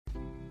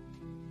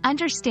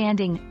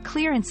Understanding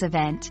Clearance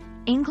Event,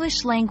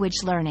 English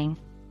Language Learning.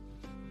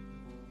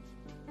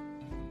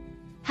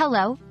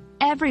 Hello,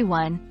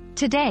 everyone.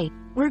 Today,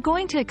 we're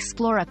going to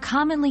explore a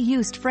commonly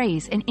used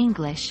phrase in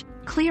English,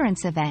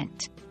 clearance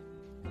event.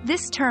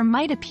 This term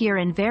might appear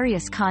in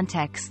various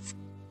contexts,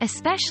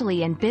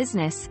 especially in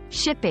business,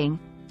 shipping,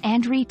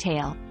 and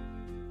retail.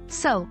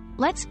 So,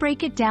 let's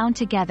break it down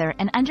together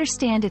and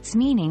understand its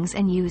meanings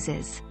and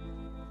uses.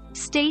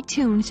 Stay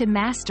tuned to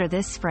master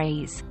this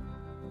phrase.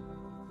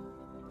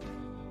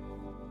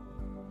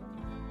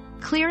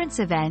 Clearance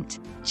event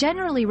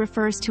generally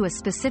refers to a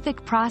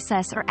specific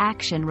process or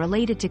action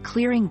related to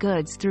clearing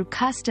goods through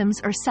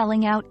customs or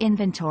selling out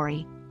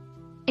inventory.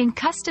 In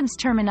customs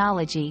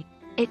terminology,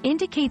 it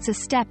indicates a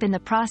step in the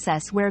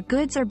process where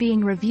goods are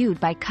being reviewed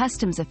by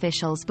customs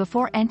officials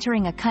before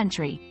entering a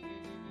country.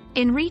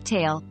 In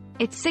retail,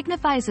 it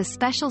signifies a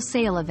special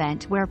sale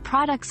event where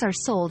products are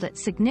sold at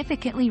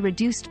significantly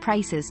reduced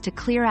prices to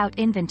clear out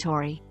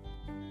inventory.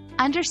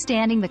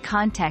 Understanding the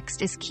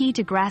context is key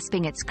to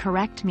grasping its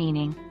correct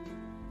meaning.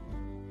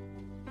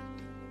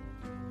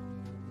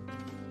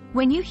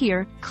 When you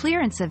hear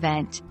clearance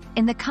event,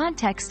 in the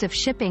context of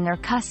shipping or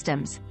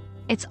customs,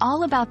 it's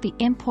all about the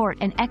import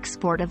and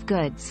export of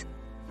goods.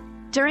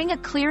 During a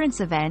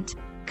clearance event,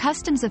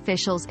 customs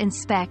officials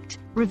inspect,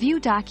 review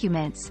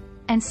documents,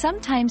 and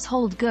sometimes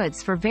hold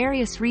goods for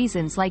various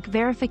reasons like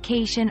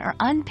verification or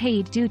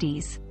unpaid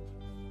duties.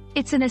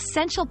 It's an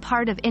essential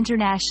part of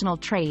international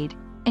trade,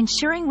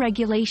 ensuring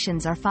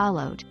regulations are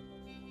followed.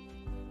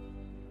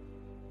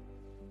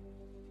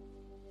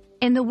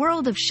 In the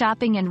world of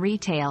shopping and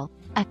retail,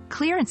 a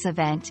clearance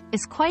event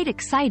is quite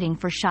exciting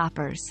for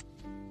shoppers.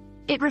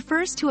 It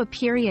refers to a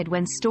period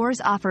when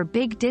stores offer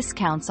big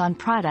discounts on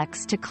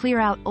products to clear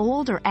out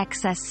old or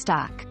excess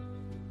stock.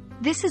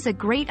 This is a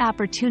great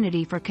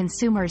opportunity for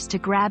consumers to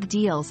grab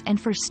deals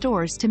and for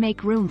stores to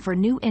make room for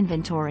new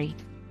inventory.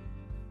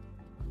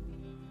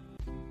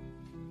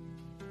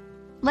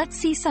 Let's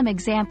see some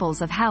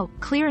examples of how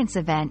clearance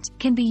event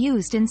can be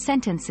used in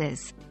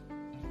sentences.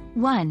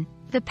 1.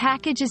 The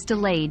package is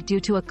delayed due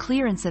to a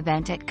clearance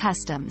event at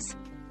customs.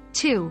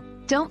 2.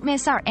 Don't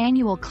miss our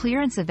annual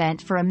clearance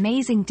event for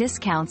amazing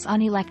discounts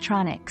on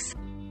electronics.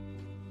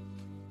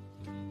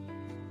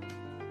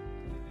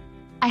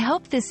 I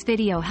hope this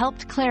video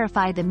helped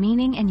clarify the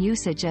meaning and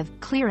usage of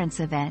clearance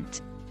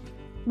event.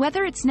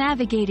 Whether it's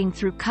navigating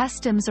through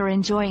customs or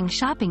enjoying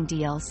shopping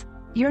deals,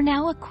 you're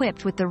now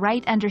equipped with the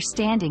right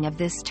understanding of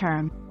this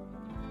term.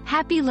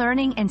 Happy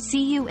learning and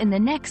see you in the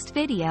next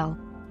video.